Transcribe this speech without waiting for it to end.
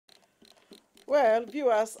Well,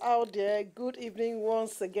 viewers out there, good evening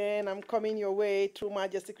once again. I'm coming your way through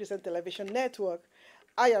Majesty Christian Television Network.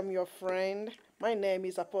 I am your friend. My name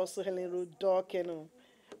is Apostle Helen Dorkenoo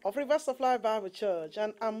of Rivers of Life Bible Church,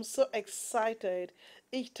 and I'm so excited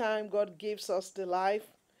each time God gives us the life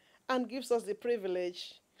and gives us the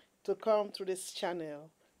privilege to come through this channel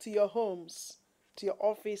to your homes, to your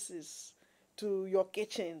offices, to your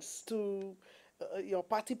kitchens, to your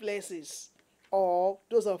party places, or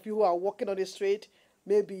those of you who are walking on the street,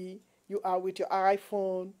 maybe you are with your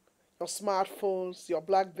iPhone, your smartphones, your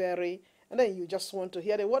Blackberry, and then you just want to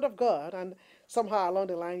hear the word of God, and somehow along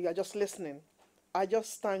the line you are just listening. I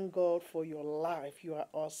just thank God for your life. You are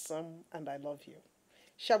awesome, and I love you.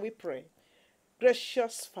 Shall we pray?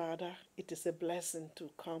 Gracious Father, it is a blessing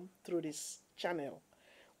to come through this channel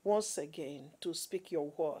once again to speak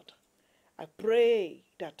your word. I pray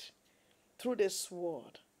that through this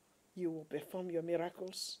word, you will perform your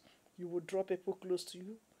miracles, you will draw people close to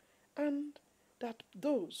you, and that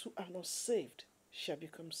those who are not saved shall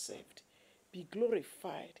become saved. Be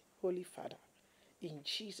glorified, Holy Father. In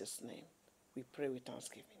Jesus' name, we pray with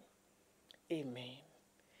thanksgiving. Amen.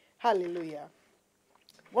 Hallelujah.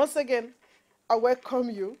 Once again, I welcome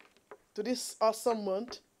you to this awesome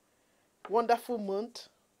month, wonderful month,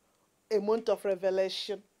 a month of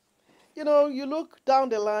revelation. You know, you look down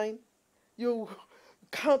the line, you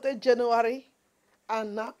counted January,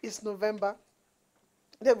 and now it's November.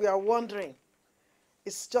 Then we are wondering,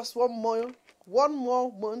 it's just one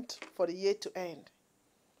more month for the year to end.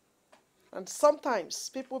 And sometimes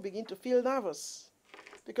people begin to feel nervous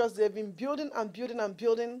because they've been building and building and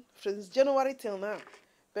building since January till now.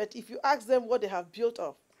 But if you ask them what they have built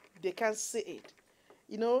up, they can't see it.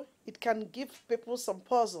 You know, it can give people some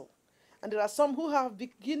puzzle. And there are some who have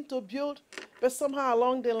begun to build, but somehow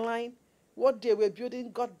along the line, what they were building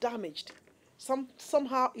got damaged.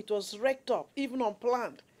 Somehow it was wrecked up, even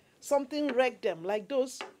unplanned. Something wrecked them, like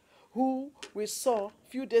those who we saw a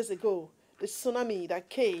few days ago, the tsunami that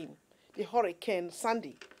came, the hurricane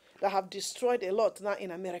Sandy, that have destroyed a lot now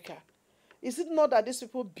in America. Is it not that these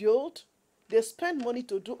people build? They spend money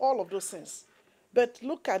to do all of those things. But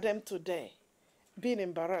look at them today, being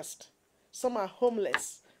embarrassed. Some are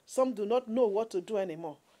homeless. Some do not know what to do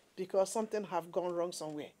anymore because something have gone wrong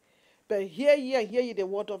somewhere. But hear ye and hear ye the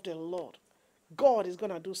word of the Lord. God is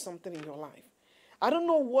going to do something in your life. I don't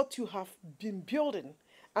know what you have been building,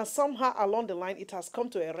 and somehow along the line it has come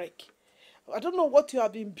to a wreck. I don't know what you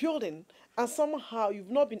have been building, and somehow you've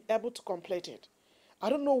not been able to complete it. I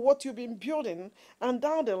don't know what you've been building, and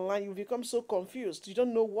down the line you become so confused. You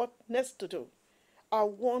don't know what next to do. I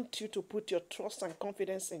want you to put your trust and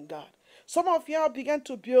confidence in God. Some of you have begun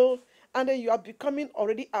to build, and then you are becoming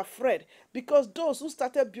already afraid because those who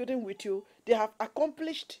started building with you, they have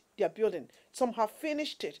accomplished their building. Some have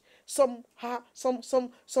finished it. Some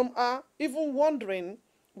are even wondering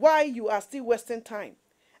why you are still wasting time.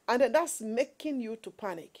 And then that's making you to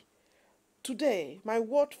panic. Today, my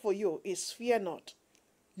word for you is fear not.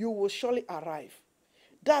 You will surely arrive.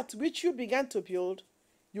 That which you began to build,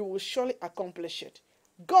 you will surely accomplish it.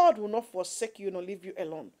 God will not forsake you nor leave you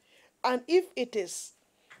alone. And if it is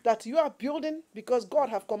that you are building because God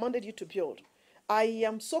have commanded you to build, I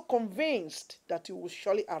am so convinced that you will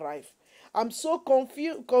surely arrive. I'm so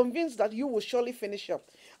convinced that you will surely finish up.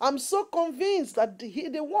 I'm so convinced that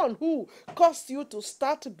the one who caused you to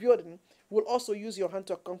start building will also use your hand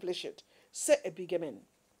to accomplish it. Say a big amen.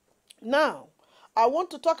 Now, I want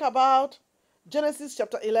to talk about Genesis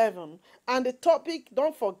chapter 11, and the topic,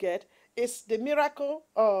 don't forget, is the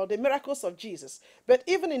miracles of Jesus. But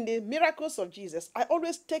even in the miracles of Jesus, I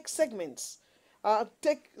always take segments,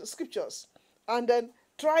 take scriptures, and then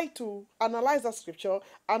try to analyze that scripture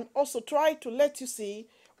and also try to let you see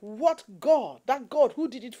what that God who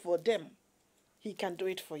did it for them, he can do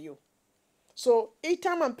it for you. So each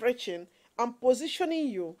time I'm preaching, I'm positioning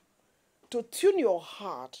you to tune your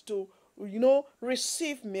heart to,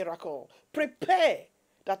 receive miracle. Prepare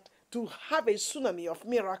that to have a tsunami of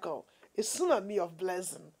miracle, a tsunami of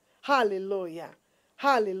blessing. Hallelujah.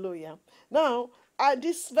 Hallelujah. Now,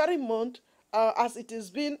 this very month, as it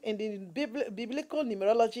has been in the biblical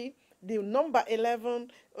numerology, the number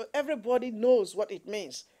 11, everybody knows what it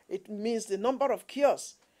means. It means the number of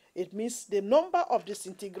cures. It means the number of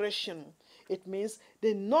disintegration. It means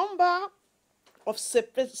the number of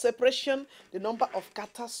separation, the number of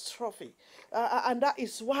catastrophe. And that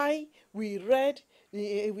is why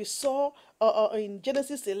we saw in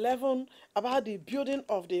Genesis 11 about the building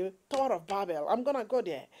of the Tower of Babel. I'm going to go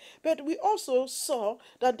there. But we also saw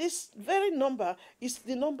that this very number is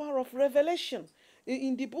the number of revelation.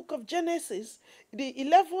 In the book of Genesis, the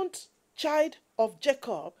 11th child of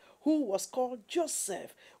Jacob who was called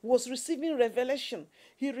Joseph, was receiving revelation.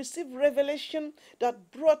 He received revelation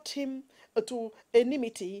that brought him to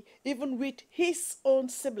enmity even with his own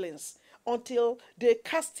siblings until they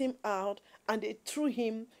cast him out and they threw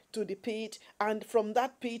him to the pit, and from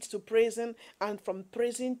that pit to prison, and from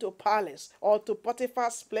prison to palace or to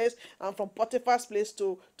Potiphar's place, and from Potiphar's place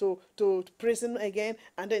to prison again,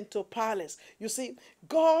 and then to palace. You see,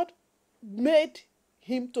 God made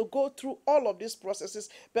him to go through all of these processes,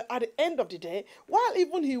 but at the end of the day, while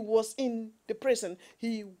even he was in the prison,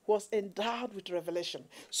 he was endowed with revelation.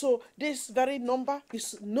 So this very number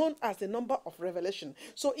is known as the number of revelation.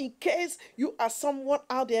 So in case you are someone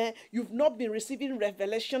out there, you've not been receiving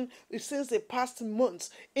revelation since the past months,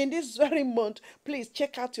 in this very month, please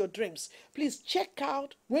check out your dreams. Please check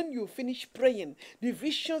out, when you finish praying, the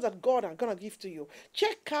visions that God is going to give to you.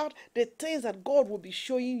 Check out the things that God will be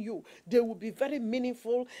showing you. They will be very meaningful,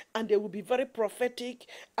 and they will be very prophetic,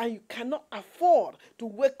 and you cannot afford to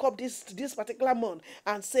wake up this particular month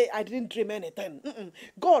and say, I didn't dream anything.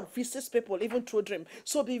 God visits people even through dream.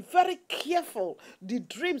 So be very careful the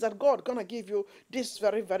dreams that God gonna give you this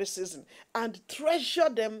very season, and treasure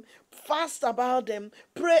them, fast about them,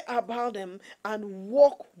 pray about them, and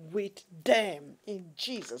walk with them in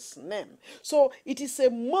Jesus' name. So it is a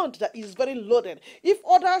month that is very loaded. If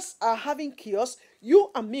others are having chaos,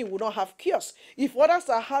 you and me will not have chaos. If others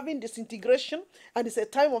are having disintegration and it's a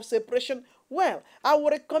time of separation, well, I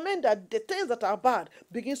would recommend that the things that are bad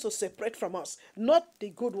begins to separate from us, not the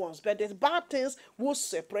good ones, but the bad things will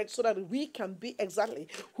separate so that we can be exactly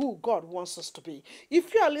who God wants us to be.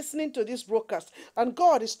 If you are listening to this broadcast and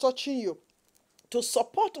God is touching you to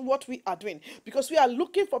support what we are doing, because we are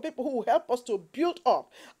looking for people who will help us to build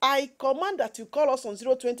up, I command that you call us on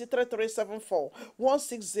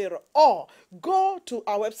 020-3374-160 or go to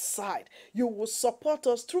our website. You will support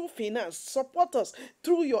us through finance, support us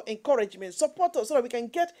through your encouragement, support us so that we can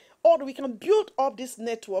get, or we can build up this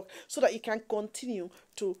network so that it can continue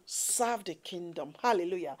to serve the kingdom.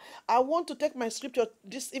 Hallelujah. I want to take my scripture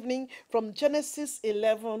this evening from Genesis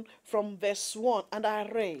 11 from verse 1, and I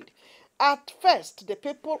read, at first, the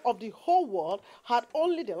people of the whole world had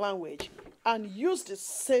only the language and used the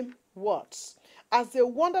same words. As they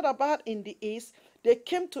wandered about in the east, they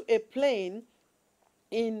came to a plain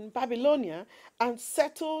in Babylonia and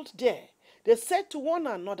settled there. They said to one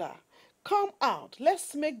another, come out,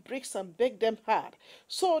 let's make bricks and bake them hard.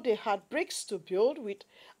 So they had bricks to build with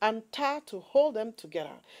and tar to hold them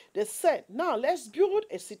together. They said, now let's build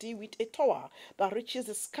a city with a tower that reaches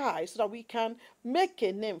the sky so that we can make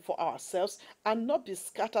a name for ourselves and not be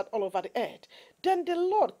scattered all over the earth. Then the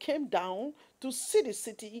Lord came down to see the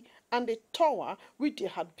city and the tower which they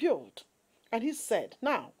had built. And he said,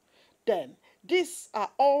 now then, these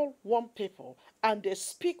are all one people, and they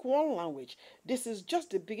speak one language. This is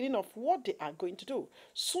just the beginning of what they are going to do.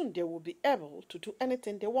 Soon they will be able to do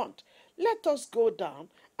anything they want. Let us go down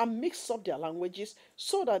and mix up their language,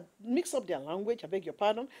 so that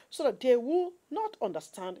they will not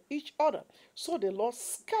understand each other. So the Lord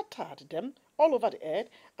scattered them all over the earth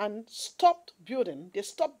and stopped building. They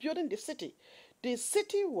stopped building the city. The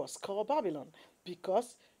city was called Babylon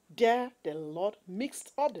because there the Lord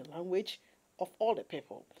mixed up the language of all the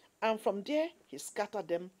people, and from there he scattered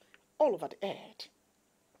them all over the earth.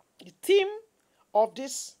 The theme of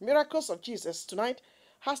these miracles of Jesus tonight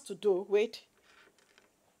has to do with,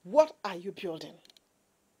 what are you building?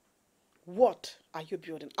 What are you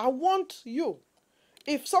building? I want you,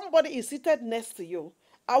 if somebody is seated next to you,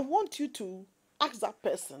 I want you to ask that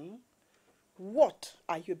person, what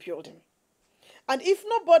are you building? And if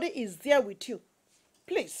nobody is there with you,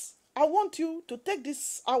 please, I want you to take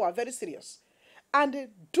this hour very serious and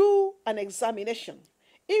do an examination,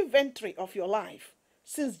 inventory of your life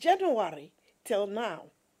since January till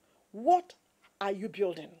now. What are you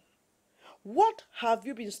building? What have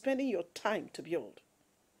you been spending your time to build?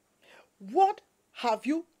 What have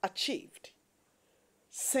you achieved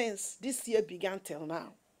since this year began till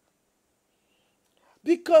now?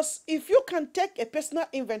 Because if you can take a personal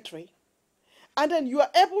inventory and then you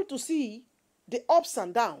are able to see the ups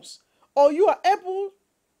and downs, or you are able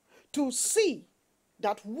to see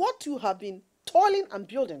that what you have been toiling and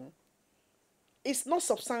building is not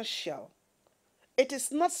substantial, it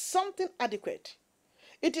is not something adequate,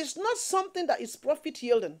 it is not something that is profit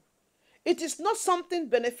yielding, it is not something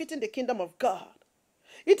benefiting the kingdom of God,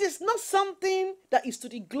 it is not something that is to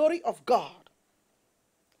the glory of God.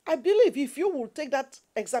 I believe if you will take that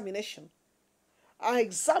examination and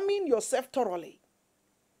examine yourself thoroughly,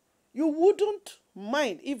 you wouldn't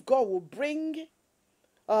mind if God will bring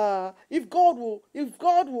if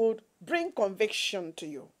God would bring conviction to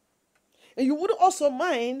you. And you wouldn't also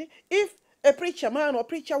mind if a preacher man or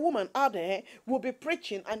preacher woman out there will be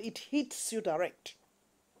preaching and it hits you direct.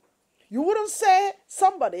 You wouldn't say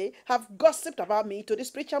somebody have gossiped about me to this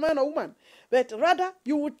preacher man or woman, but rather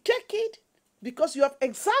you would take it because you have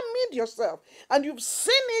examined yourself and you've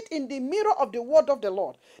seen it in the mirror of the word of the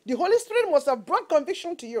Lord. The Holy Spirit must have brought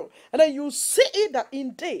conviction to you, and then you see it that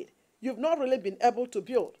indeed you've not really been able to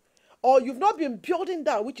build, or you've not been building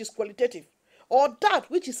that which is qualitative, or that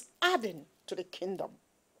which is adding to the kingdom.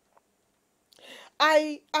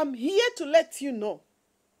 I am here to let you know,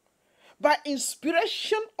 by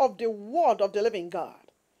inspiration of the word of the living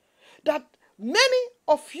God, that many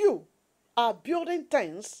of you are building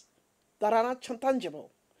things that are not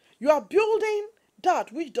tangible. You are building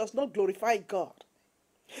that which does not glorify God.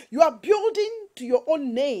 You are building to your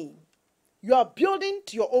own name. You are building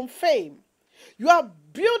to your own fame. You are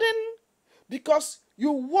building because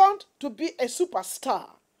you want to be a superstar.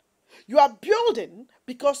 You are building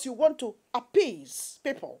because you want to appease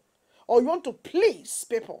people, or you want to please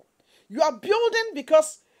people. You are building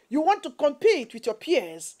because you want to compete with your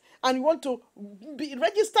peers, and you want to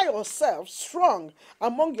register yourself strong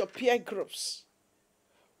among your peer groups.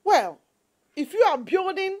 Well, if you are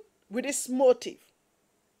building with this motive,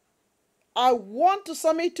 I want to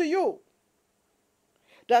submit to you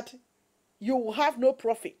that you will have no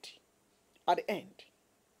profit at the end.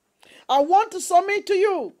 I want to submit to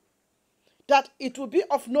you that it will be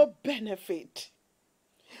of no benefit,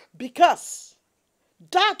 because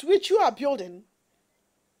that which you are building,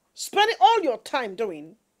 spending all your time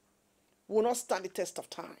doing, will not stand the test of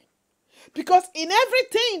time. Because in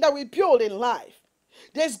everything that we build in life,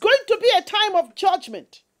 there's going to be a time of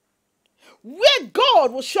judgment where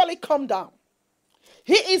God will surely come down.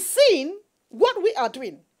 He is seeing what we are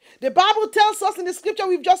doing. The Bible tells us in the scripture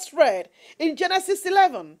we've just read in Genesis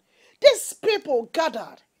 11, these people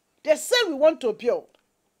gathered. They said, we want to build.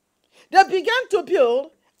 They began to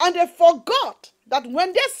build, and they forgot that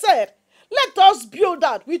when they said, let us build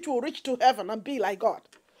that which will reach to heaven and be like God,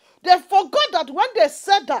 they forgot that when they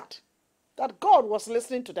said that God was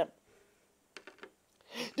listening to them.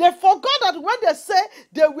 They forgot that when they said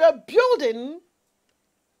they were building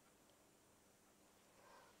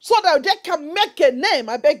so that they can make a name,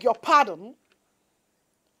 I beg your pardon,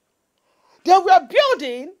 they were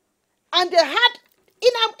building and they had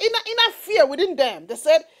inner fear within them. They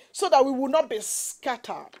said, so that we will not be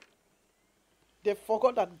scattered. They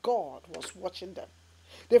forgot that God was watching them.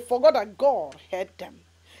 They forgot that God heard them.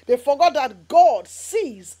 They forgot that God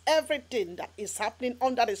sees everything that is happening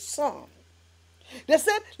under the sun. They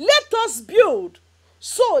said, let us build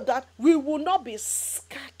so that we will not be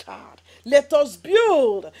scattered. Let us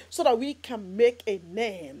build so that we can make a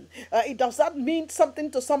name. Does that mean something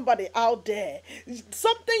to somebody out there?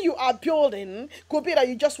 Something you are building could be that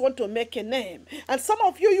you just want to make a name. And some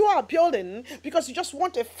of you are building because you just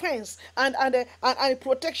want a fence and a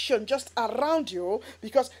protection just around you,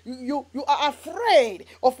 because you are afraid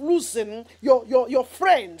of losing your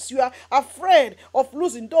friends. You are afraid of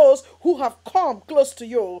losing those who have come close to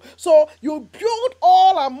you. So you build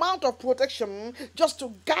all amount of protection just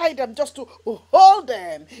to guide them, just to hold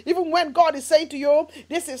them. Even when God is saying to you,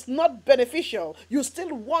 this is not beneficial, you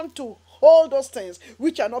still want to hold those things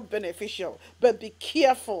which are not beneficial. But be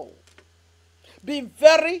careful. Be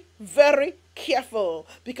very, very careful,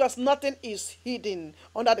 because nothing is hidden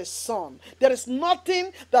under the sun. There is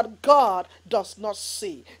nothing that God does not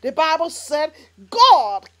see. The Bible said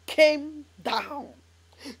God came down.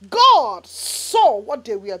 God saw what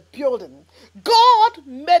they were building. God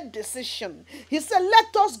made decision. He said,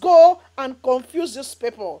 let us go and confuse these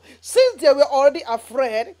people. Since they were already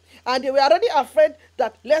afraid, and they were already afraid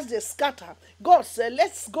that lest they scatter, God said,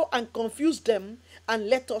 let's go and confuse them and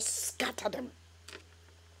let us scatter them.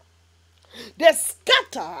 They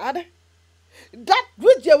scattered. That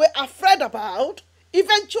which they were afraid about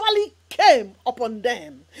eventually came upon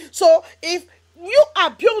them. So if you are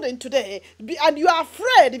building today and you are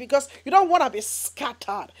afraid because you don't want to be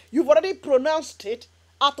scattered, you've already pronounced it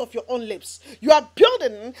out of your own lips. You are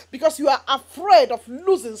building because you are afraid of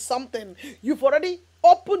losing something. You've already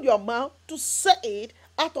opened your mouth to say it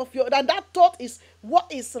out of your, and that thought is what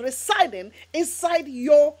is residing inside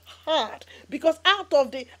your heart, because out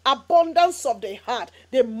of the abundance of the heart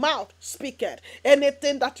the mouth speaketh.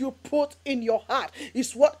 Anything that you put in your heart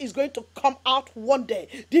is what is going to come out one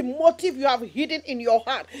day. The motive you have hidden in your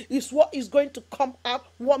heart is what is going to come out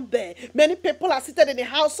one day. Many people are seated in the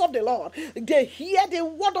house of the Lord. They hear the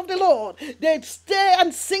word of the Lord. They stay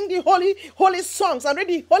and sing the holy songs and read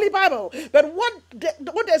the Holy Bible. But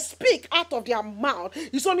what they speak out of their mouth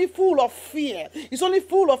is only full of fear. It's only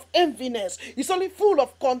full of enviness. It's only full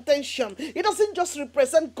of contention. It doesn't just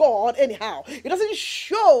represent God anyhow. It doesn't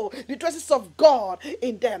show the traces of God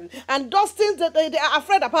in them. And those things that they are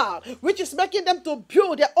afraid about, which is making them to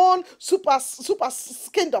build their own super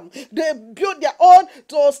kingdom. They build their own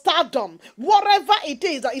to stardom. Whatever it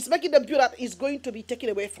is that is making them build that is going to be taken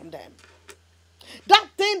away from them. That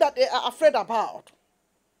thing that they are afraid about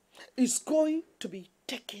is going to be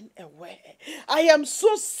taken away. I am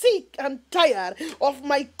so sick and tired of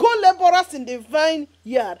my co-laborers in the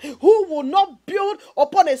vineyard who will not build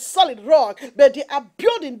upon a solid rock, but they are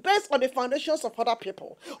building based on the foundations of other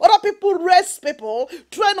people. Other people raise people,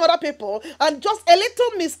 train other people, and just a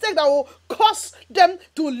little mistake that will cause them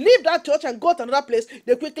to leave that church and go to another place,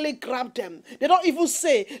 they quickly grab them. They don't even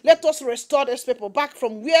say, let us restore these people back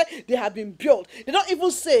from where they have been built. They don't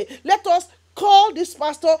even say, let us call this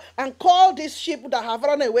pastor and call these sheep that have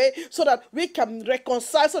run away so that we can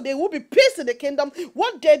reconcile, so there will be peace in the kingdom.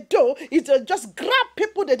 What they do is they just grab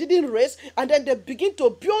people they didn't raise and then they begin to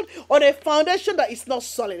build on a foundation that is not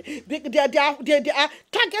solid. They are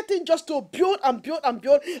targeting just to build and build and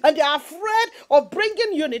build, and they are afraid of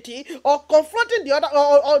bringing unity or confronting the other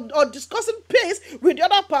or discussing peace with the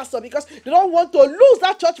other pastor, because they don't want to lose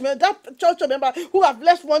that church member who have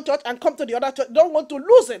left one church and come to the other church. They don't want to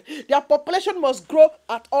lose it. Their population must grow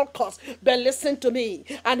at all costs. But listen to me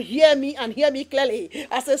and hear me clearly.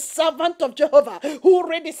 As a servant of Jehovah who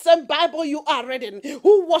read the same Bible you are reading,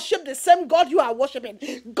 who worship the same God you are worshiping,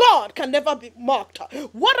 God can never be mocked.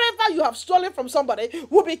 Whatever you have stolen from somebody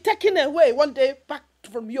will be taken away one day back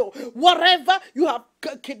from you. Whatever you have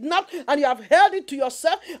kidnapped and you have held it to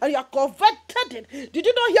yourself and you have coveted it. Did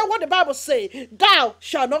you not hear what the Bible says? Thou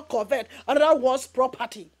shalt not covet another one's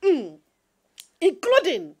property,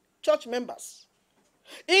 including church members,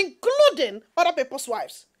 including other people's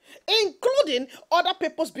wives, including other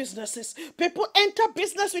people's businesses. People enter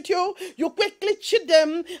business with you, you quickly cheat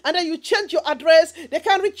them, and then you change your address, they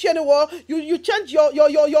can't reach you anymore. You change your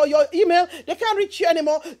email, they can't reach you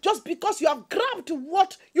anymore, just because you have grabbed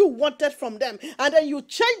what you wanted from them. And then you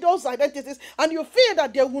change those identities and you fear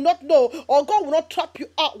that they will not know, or God will not trap you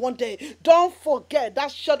out one day. Don't forget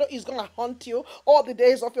that shadow is gonna haunt you all the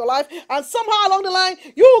days of your life, and somehow along the line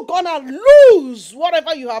you're gonna lose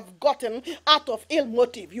whatever you have gotten out of ill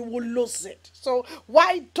motive. You will lose it. So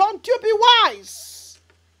why don't you be wise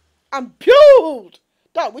and build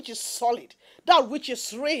that which is solid, that which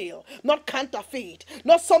is real, not counterfeit,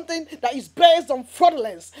 not something that is based on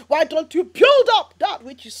fraudulence? Why don't you build up that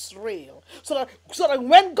which is real, so that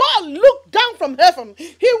when God look down from heaven,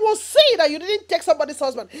 he will see that you didn't take somebody's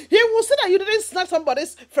husband, he will see that you didn't snatch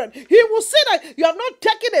somebody's friend, he will see that you have not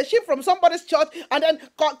taken a sheep from somebody's church and then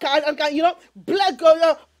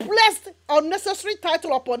placed unnecessary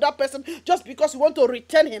title upon that person just because you want to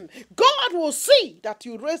retain him. God will see that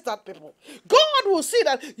you raise that people. God will see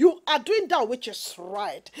that you are doing that which is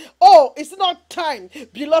right. Oh, it's not time,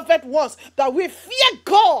 beloved ones, that we fear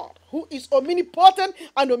God, who is omnipotent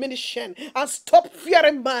and omniscient, and stop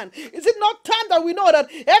fearing man. Is it not time that we know that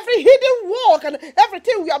every hidden work and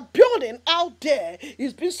everything we are building out there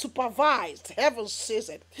is being supervised? Heaven sees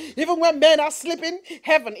it. Even when men are sleeping,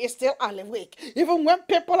 heaven is still awake. Even when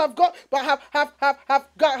people have gone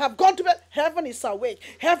to bed, heaven is awake.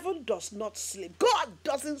 Heaven does not sleep. God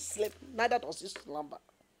doesn't sleep, neither does he slumber.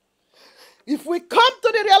 If we come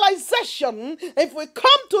to the realization, if we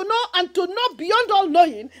come to know and to know beyond all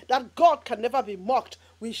knowing that God can never be mocked,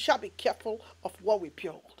 we shall be careful of what we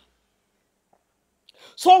build.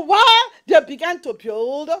 So while they began to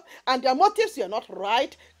build and their motives were not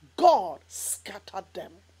right, God scattered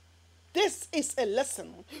them. This is a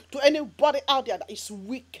lesson to anybody out there that is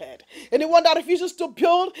wicked. Anyone that refuses to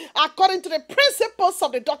build according to the principles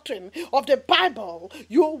of the doctrine of the Bible,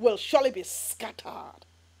 you will surely be scattered.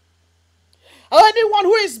 Anyone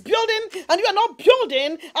who is building and you are not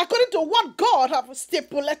building according to what God has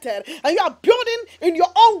stipulated, and you are building in your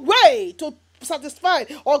own way to satisfy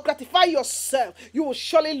or gratify yourself, you will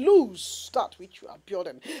surely lose that which you are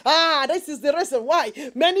building. This is the reason why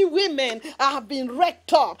many women have been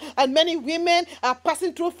wrecked up and many women are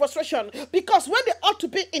passing through frustration, because when they ought to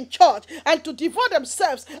be in church and to devote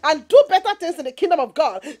themselves and do better things in the kingdom of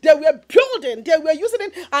God, they were building, they were using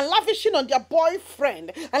it and lavishing on their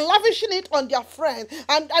boyfriend and lavishing it on their friend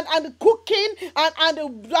and cooking and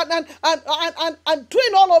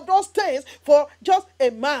doing all of those things for just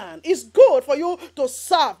a man. It's good for you to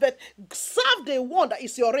serve, but serve the one that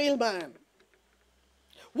is your real man.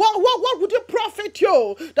 What would it profit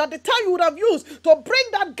you that the time you would have used to bring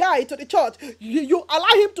that guy to the church, you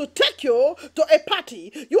allow him to take you to a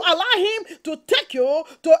party, you allow him to take you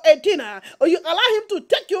to a dinner, or you allow him to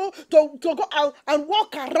take you to go out and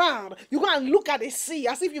walk around. You go and look at the sea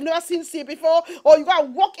as if you've never seen sea before, or you go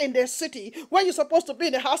and walk in the city when you're supposed to be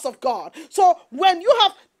in the house of God. So when you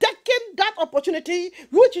have taken that opportunity,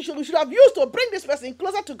 which you should have used to bring this person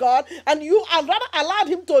closer to God, and you are rather allowed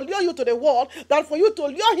him to lure you to the world than for you to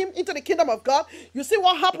lure him into the kingdom of God, you see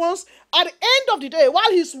what happens at the end of the day, while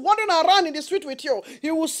he's wandering around in the street with you, he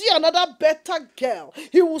will see another better girl.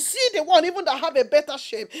 He will see the one even that have a better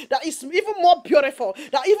shape, that is even more beautiful,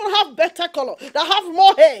 that even have better color, that have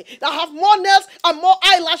more hair, that have more nails and more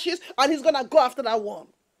eyelashes, and he's gonna go after that one.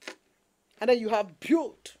 And then you have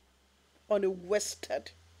built on a wasted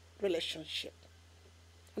relationship.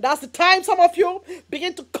 And that's the time some of you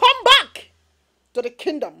begin to come back to the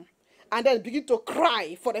kingdom and then begin to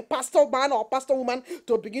cry for the pastor man or pastor woman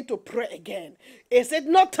to begin to pray again. Is it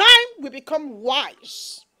not time we become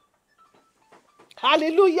wise?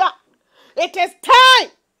 Hallelujah. It is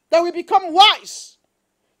time that we become wise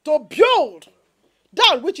to build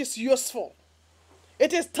that which is useful.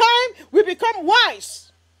 It is time we become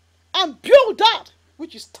wise and build that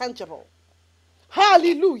which is tangible.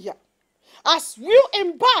 Hallelujah. As we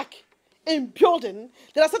embark in building,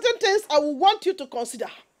 there are certain things I will want you to consider.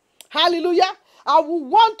 Hallelujah. I will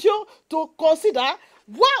want you to consider,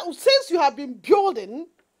 what, since you have been building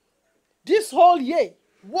this whole year,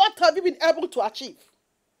 what have you been able to achieve?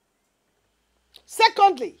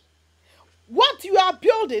 Secondly, what you are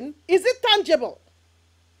building, is it tangible?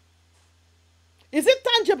 Is it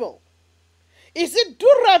tangible? Is it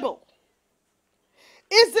durable?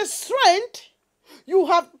 Is the strength you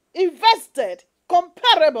have invested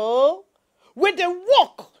comparable with the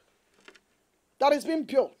work that is being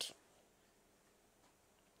built?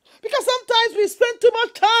 Because sometimes we spend too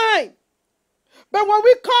much time, but when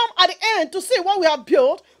we come at the end to see what we have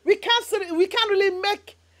built, we can't really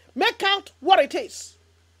make out what it is.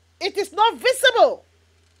 It is not visible.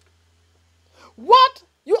 What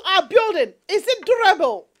you are building, is it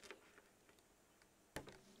durable?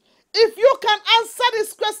 If you can answer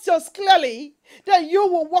these questions clearly, then you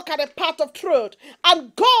will walk at a path of truth,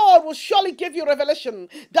 and God will surely give you revelation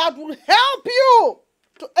that will help you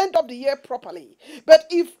to end up the year properly. But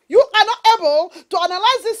if you are not able to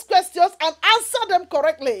analyze these questions and answer them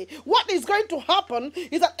correctly, what is going to happen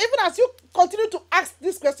is that even as you continue to ask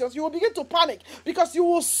these questions, you will begin to panic, because you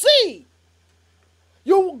will see,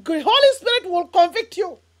 the Holy Spirit will convict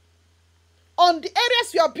you on the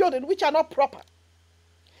areas you are building which are not proper.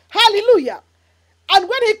 Hallelujah. And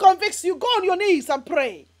when he convicts you, go on your knees and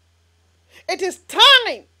pray. It is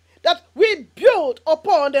time that we build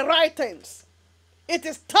upon the right things. It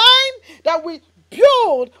is time that we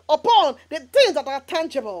build upon the things that are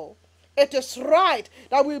tangible. It is right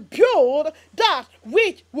that we build that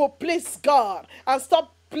which will please God and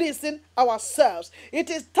stop pleasing ourselves. It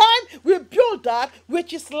is time we build that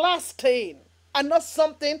which is lasting and not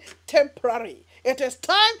something temporary. It is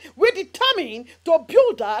time we determine to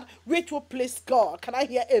build that which will please God. Can I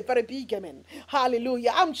hear a very big amen?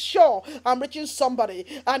 Hallelujah. I'm sure I'm reaching somebody.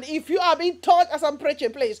 And if you are being taught as I'm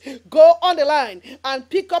preaching, please go on the line and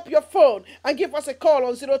pick up your phone and give us a call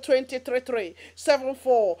on 02033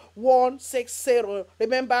 74160.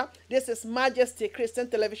 Remember, this is Majesty Christian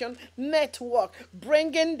Television Network,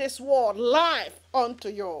 bringing this word live unto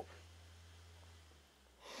you.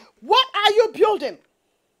 What are you building?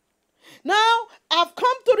 Now, I've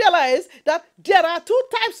come to realize that there are two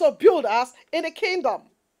types of builders in the kingdom.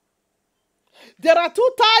 There are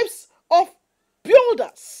two types of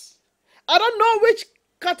builders. I don't know which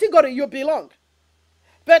category you belong.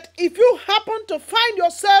 But if you happen to find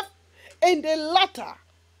yourself in the latter,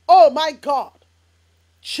 oh my God,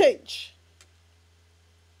 change.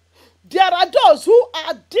 There are those who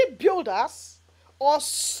are deep builders or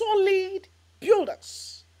solid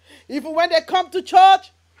builders. Even when they come to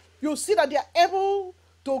church, you see that they are able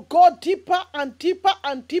to go deeper and deeper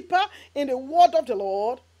and deeper in the word of the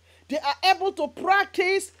Lord. They are able to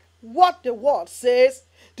practice what the word says.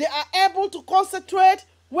 They are able to concentrate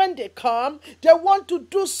when they come. They want to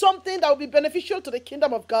do something that will be beneficial to the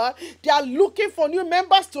kingdom of God. They are looking for new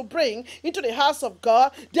members to bring into the house of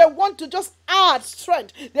God. They want to just add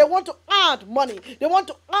strength. They want to add money. They want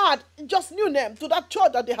to add just new name to that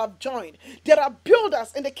church that they have joined. There are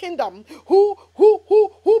builders in the kingdom who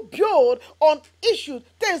build on issues,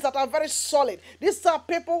 things that are very solid. These are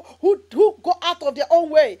people who go out of their own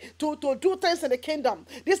way to do things in the kingdom.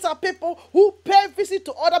 These are people who pay visit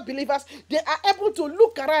to other believers. They are able to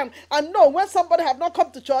look around and know when somebody have not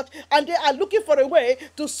come to church and they are looking for a way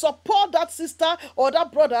to support that sister or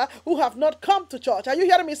that brother who have not come to church. Are you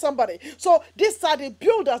hearing me, somebody? So these are the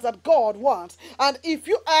builders that God wants. And if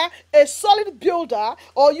you are a solid builder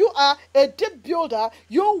or you are a deep builder,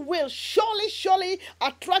 you will surely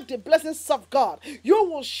attract the blessings of God. You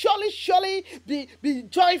will surely be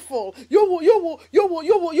joyful. You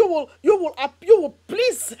will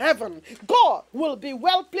please heaven. God will be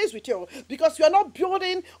well pleased with you because you are not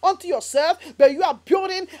building unto yourself, but you are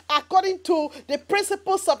building according to the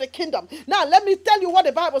principles of the kingdom. Now, let me tell you what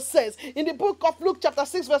the Bible says in the book of Luke chapter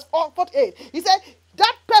 6 verse 48. He said,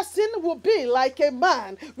 that person will be like a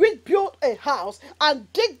man which built a house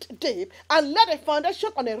and digged deep and laid a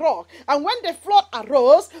foundation on a rock. And when the flood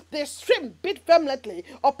arose, the stream beat vehemently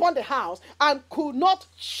upon the house and could not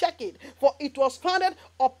shake it, for it was founded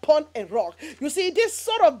upon a rock. You see, these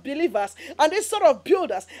sort of believers and these sort of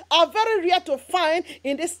builders are very rare to find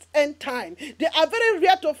in this end time. They are very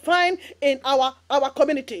rare to find in our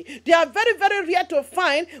community. They are very rare to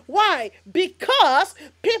find. Why? Because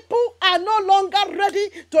people are no longer ready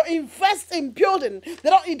to invest in building.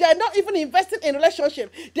 They're not even investing in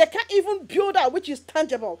relationship. They can't even build that which is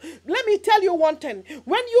tangible. Let me tell you one thing.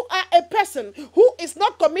 When you are a person who is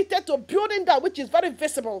not committed to building that which is very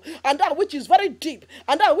visible and that which is very deep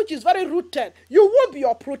and that which is very rooted, you will be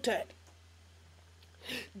uprooted.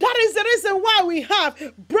 That is the reason why we have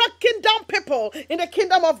broken down people in the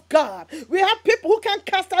kingdom of God. We have people who can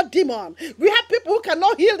cast out demons. We have people who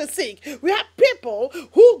cannot heal the sick. We have people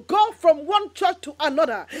who go from one church to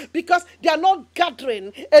another because they are not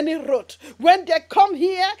gathering any root. When they come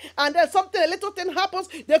here and then a little thing happens,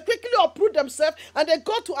 they quickly uproot themselves and they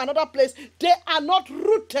go to another place. They are not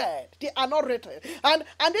rooted. They are not rooted. And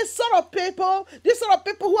this sort of people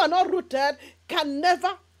who are not rooted can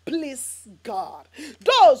never please God.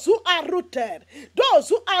 Those who are rooted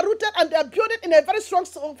and they are building in a very strong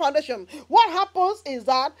foundation, what happens is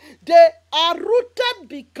that they are rooted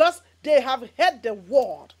because they have heard the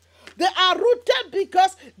word. They are rooted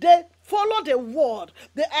because they follow the word.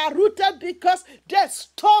 They are rooted because they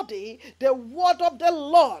study the word of the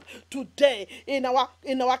Lord. Today in our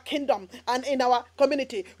kingdom and in our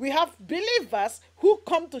community, we have believers who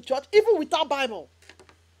come to church even without Bible.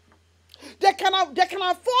 They can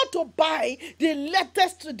afford to buy the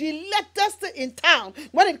latest in town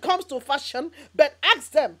when it comes to fashion, but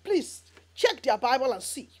ask them, please, check their Bible and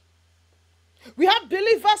see. We have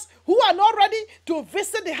believers who are not ready to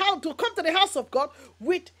visit the house, to come to the house of God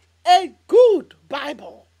with a good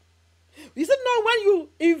Bible. You see, now when you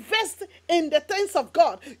invest in the things of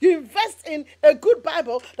God, you invest in a good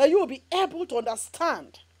Bible, that you will be able to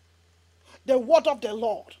understand the word of the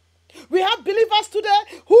Lord. We have believers today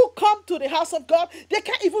who come to the house of God. They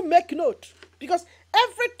can't even make note because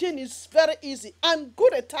everything is very easy and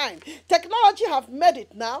good a time. Technology have made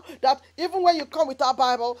it now that even when you come with our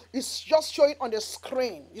Bible, it's just showing on the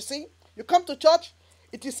screen. You see, you come to church,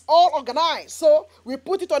 it is all organized. So we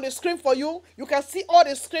put it on the screen for you. You can see all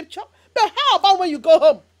the scripture. But how about when you go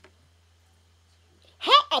home?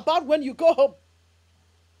 How about when you go home?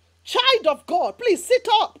 Child of God, please sit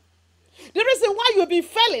up. The reason why you've been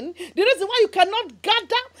failing, the reason why you cannot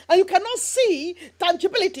gather and you cannot see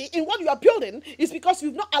tangibility in what you are building is because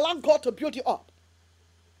you've not allowed God to build you up.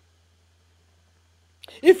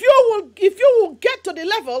 If you will get to the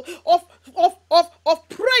level of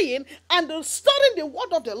praying and studying the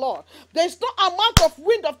word of the Lord, there is no amount of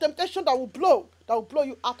wind of temptation that will blow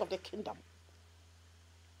you out of the kingdom.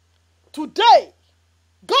 Today,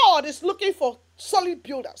 God is looking for solid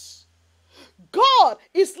builders. God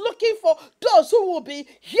is looking for those who will be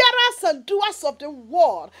hearers and doers of the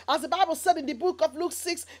word. As the Bible said in the book of Luke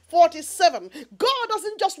 6:47, God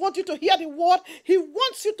doesn't just want you to hear the word, he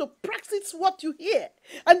wants you to practice what you hear.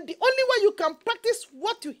 And the only way you can practice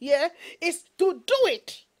what you hear is to do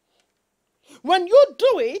it. When you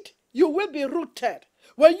do it, you will be rooted.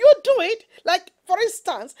 When you do it, like for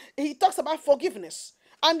instance, he talks about forgiveness.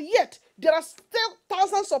 And yet, there are still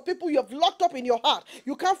thousands of people you have locked up in your heart.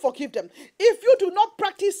 You can't forgive them. If you do not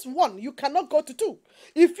practice one, you cannot go to two.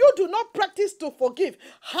 If you do not practice to forgive,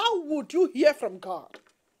 how would you hear from God?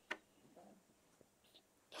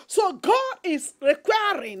 So God is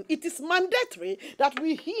requiring, it is mandatory that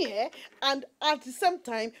we hear and at the same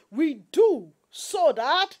time we do so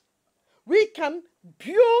that we can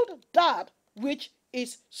build that which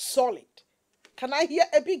is solid. Can I hear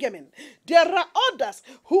a big amen? There are others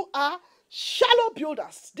who are shallow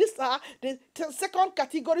builders. These are the second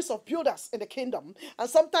categories of builders in the kingdom and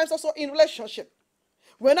sometimes also in relationship.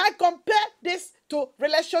 When I compare this to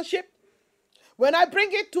relationship, when I bring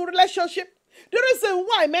it to relationship, The reason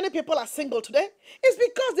why many people are single today is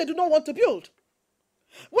because they do not want to build.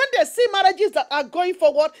 When they see marriages that are going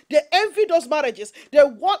forward, they envy those marriages. They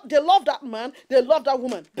love that man, they love that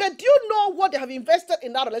woman. But do you know what they have invested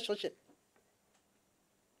in that relationship?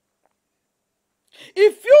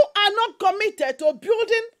 If you are not committed to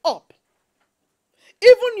building up,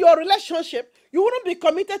 even your relationship, you wouldn't be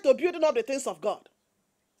committed to building up the things of God.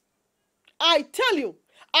 I tell you,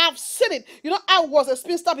 I've seen it. You know, I was a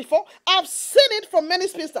spinster before. I've seen it from many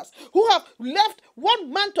spinsters who have left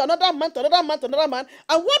one man to another man to another man to another man.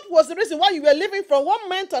 And what was the reason why you were living from one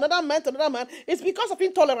man to another man to another man? It's because of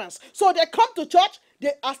intolerance. So they come to church,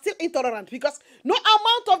 they are still intolerant because no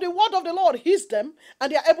amount of the word of the Lord hits them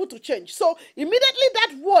and they are able to change. So immediately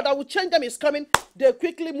that word that will change them is coming, they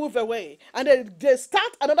quickly move away. And they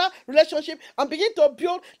start another relationship and begin to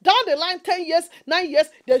build. Down the line, 10 years, 9 years,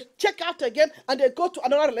 they check out again and they go to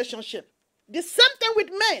another relationship. The same thing with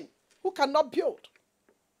men who cannot build.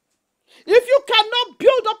 If you cannot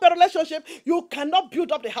build up a relationship, you cannot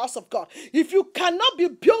build up the house of God. If you cannot be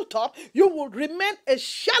built up, you will remain a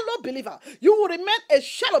shallow believer. You will remain a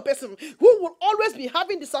shallow person who will always be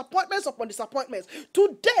having disappointments upon disappointments.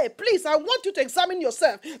 Today, please, I want you to examine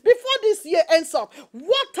yourself. Before this year ends up,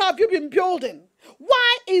 what have you been building?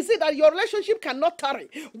 Why is it that your relationship cannot tarry?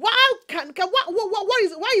 Why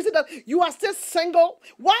is it that you are still single?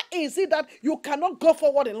 Why is it that you cannot go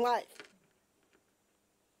forward in life?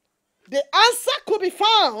 The answer could be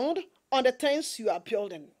found on the things you are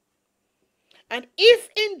building. And if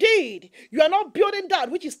indeed you are not building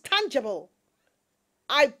that which is tangible,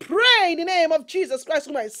 I pray in the name of Jesus Christ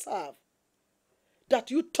whom I serve,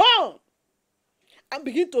 that you turn and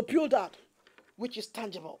begin to build that which is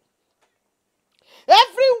tangible.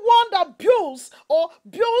 Everyone that builds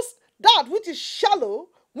that which is shallow,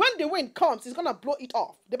 when the wind comes, it's going to blow it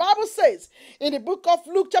off. The Bible says in the book of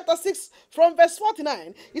Luke chapter 6 from verse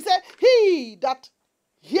 49, it said, he that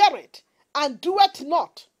heareth and doeth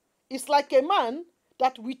not is like a man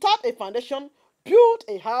that without a foundation built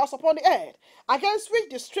a house upon the earth, against which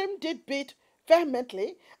the stream did beat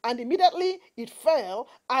vehemently, and immediately it fell,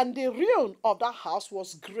 and the ruin of that house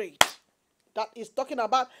was great. That is talking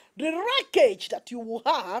about the wreckage that you will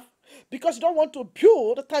have because you don't want to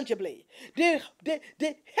build tangibly. The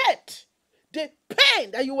hurt, the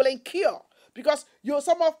pain that you will incur because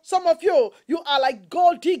some of you are like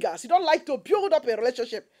gold diggers. You don't like to build up a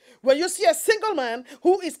relationship. When you see a single man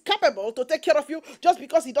who is capable to take care of you just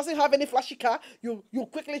because he doesn't have any flashy car, you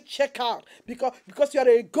quickly check out because you are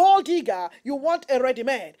a gold digger. You want a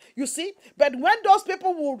ready-made. You see? But when those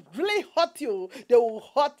people will really hurt you, they will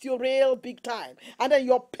hurt you real big time. And then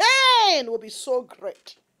your pain will be so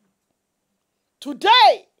great.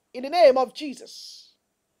 Today, in the name of Jesus,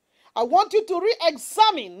 I want you to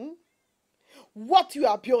re-examine what you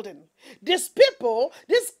are building. These people,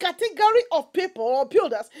 this category of people or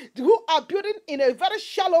builders who are building in a very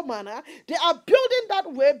shallow manner, they are building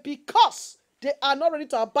that way because they are not ready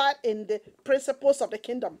to abide in the principles of the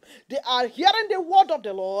kingdom. They are hearing the word of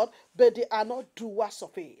the Lord, but they are not doers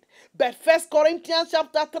of it. But 1 Corinthians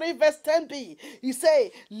chapter 3 verse 10b, he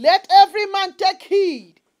say, let every man take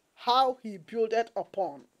heed how he buildeth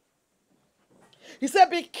upon. He said,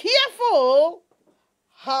 be careful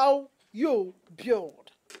how you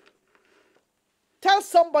build. Tell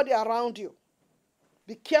somebody around you,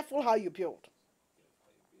 be careful how you build.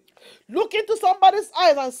 Look into somebody's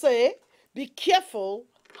eyes and say, be careful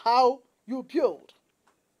how you build.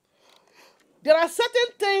 There are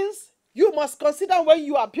certain things you must consider when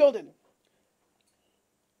you are building.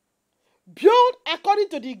 Build according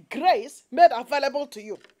to the grace made available to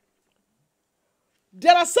you.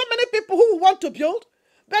 There are so many people who want to build,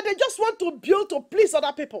 but they just want to build to please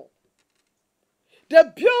other people. They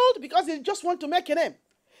build because they just want to make a name.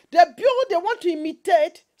 They build, they want to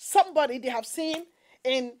imitate somebody they have seen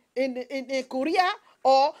in Korea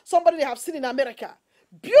or somebody they have seen in America.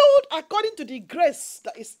 Build according to the grace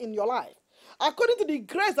that is in your life. According to the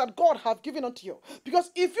grace that God has given unto you. Because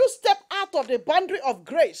if you step out of the boundary of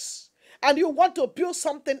grace and you want to build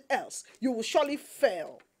something else, you will surely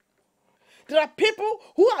fail. There are people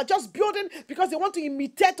who are just building because they want to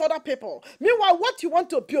imitate other people. Meanwhile, what you want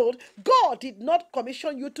to build, God did not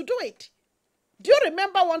commission you to do it. Do you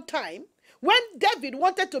remember one time when David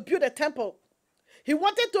wanted to build a temple? He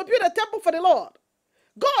wanted to build a temple for the Lord.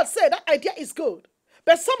 God said that idea is good.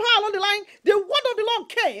 But somehow along the line, the word of the Lord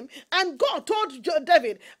came and God told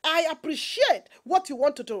David, I appreciate what you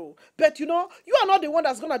want to do. But you know, you are not the one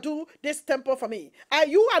that's going to do this temple for me.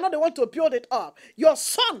 You are not the one to build it up. Your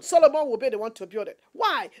son, Solomon, will be the one to build it.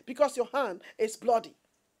 Why? Because your hand is bloody.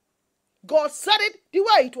 God said it the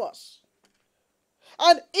way it was.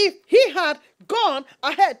 And if he had gone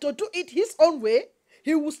ahead to do it his own way,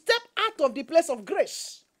 he would step out of the place of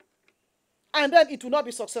grace. And then it will not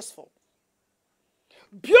be successful.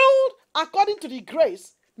 Build according to the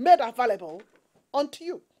grace made available unto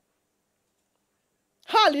you.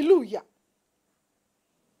 Hallelujah.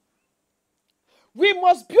 We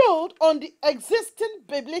must build on the existing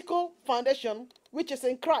biblical foundation, which is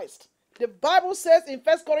in Christ. The Bible says in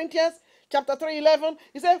 1 Corinthians chapter 3:11,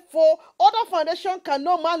 it says, for other foundation can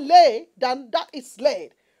no man lay than that is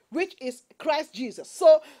laid, which is Christ Jesus.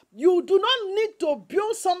 So you do not need to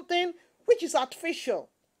build something which is artificial.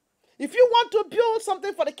 If you want to build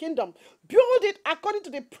something for the kingdom, build it according to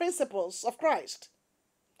the principles of Christ.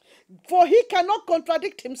 For he cannot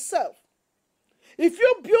contradict himself. If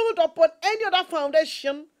you build upon any other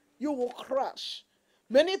foundation, you will crash.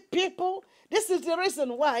 Many people, this is the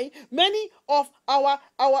reason why many of our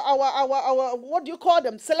what do you call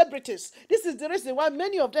them, celebrities, this is the reason why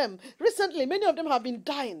many of them have been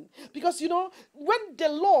dying. Because, you know, when the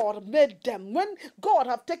Lord made them, when God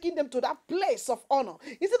have taken them to that place of honor,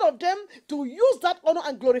 instead of them to use that honor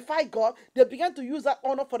and glorify God, they began to use that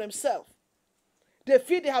honor for themselves. They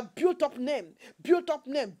feel they have built up name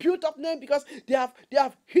because they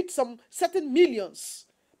have hit some certain millions.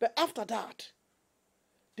 But after that,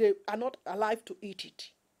 they are not alive to eat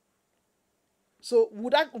it. So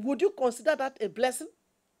would you consider that a blessing?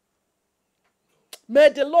 May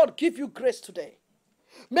the Lord give you grace today.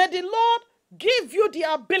 May the Lord give you the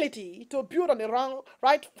ability to build on the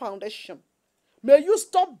right foundation. May you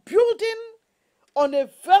stop building on a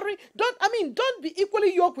don't be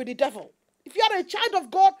equally yoked with the devil. If you are a child of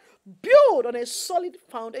God, build on a solid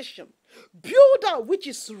foundation. Build that which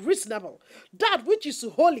is reasonable, that which is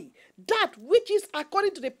holy, that which is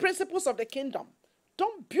according to the principles of the kingdom.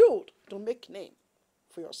 Don't build to make name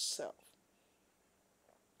for yourself.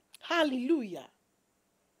 Hallelujah.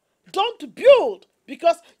 Don't build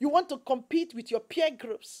because you want to compete with your peer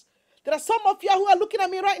groups. There are some of you who are looking at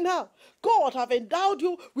me right now. God have endowed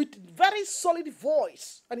you with very solid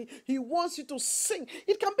voice. And he wants you to sing.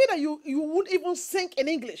 It can be that you won't even sing in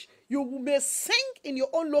English. You may sing in your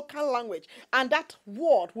own local language. And that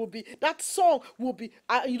song will be,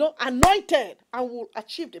 anointed and will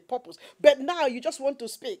achieve the purpose. But now you just want to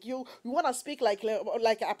speak. You want to speak like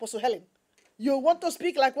Apostle Helen. You want to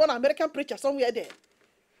speak like one American preacher somewhere there.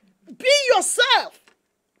 Be yourself.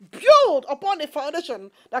 Build upon the foundation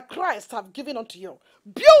that Christ have given unto you.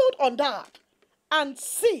 Build on that and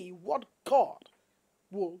see what God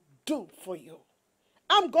will do for you.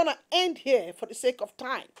 I'm going to end here for the sake of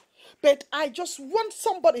time. But I just want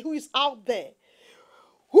somebody who is out there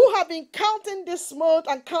who have been counting this month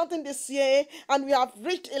and counting this year, and we have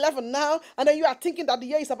reached 11 now, and then you are thinking that the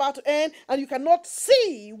year is about to end, and you cannot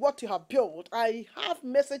see what you have built. I have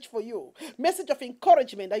message for you. Message of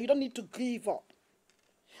encouragement that you don't need to give up.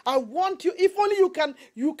 I want you, if only you can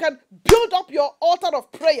build up your altar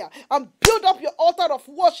of prayer and build up your altar of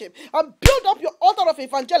worship and build up your altar of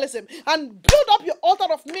evangelism and build up your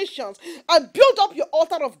altar of missions and build up your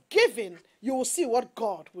altar of giving, you will see what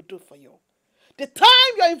God will do for you. The time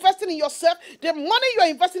you're investing in yourself, the money you're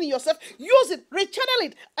investing in yourself, use it, rechannel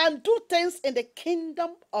it, and do things in the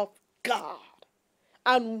kingdom of God.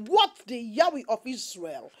 And watch the Yahweh of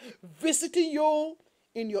Israel visiting you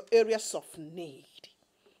in your areas of need.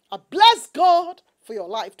 I bless God for your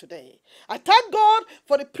life today. I thank God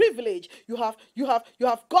for the privilege you have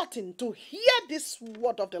gotten to hear this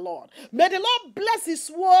word of the Lord. May the Lord bless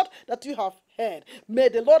his word that you have heard. May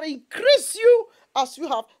the Lord increase you as you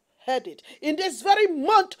have heard it. In this very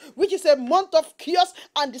month, which is a month of chaos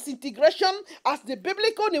and disintegration, as the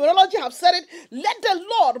biblical numerology have said it, let the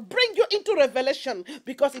Lord bring you into revelation,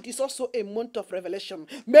 because it is also a month of revelation.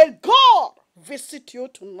 May God visit you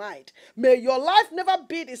tonight. May your life never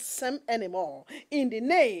be the same anymore. In the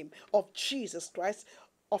name of Jesus Christ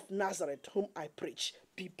of Nazareth, whom I preach,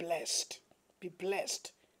 be blessed. Be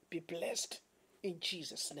blessed. Be blessed. In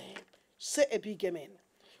Jesus' name. Say a big amen.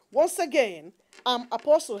 Once again, I'm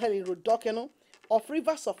Apostle Helen, dorkenoo of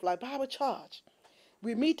Rivers of Life Bible Church.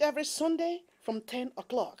 We meet every Sunday from 10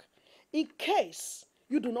 o'clock. In case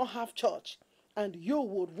you do not have church and you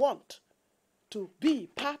would want to be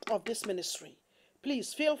part of this ministry,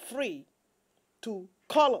 please feel free to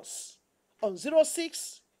call us on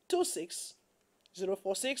 0626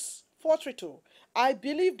 046 432. I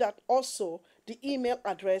believe that also the email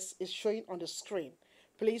address is showing on the screen.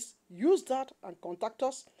 Please use that and contact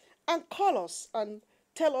us and call us and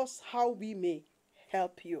tell us how we may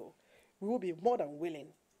help you. We will be more than willing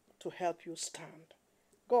to help you stand.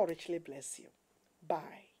 God richly bless you.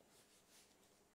 Bye.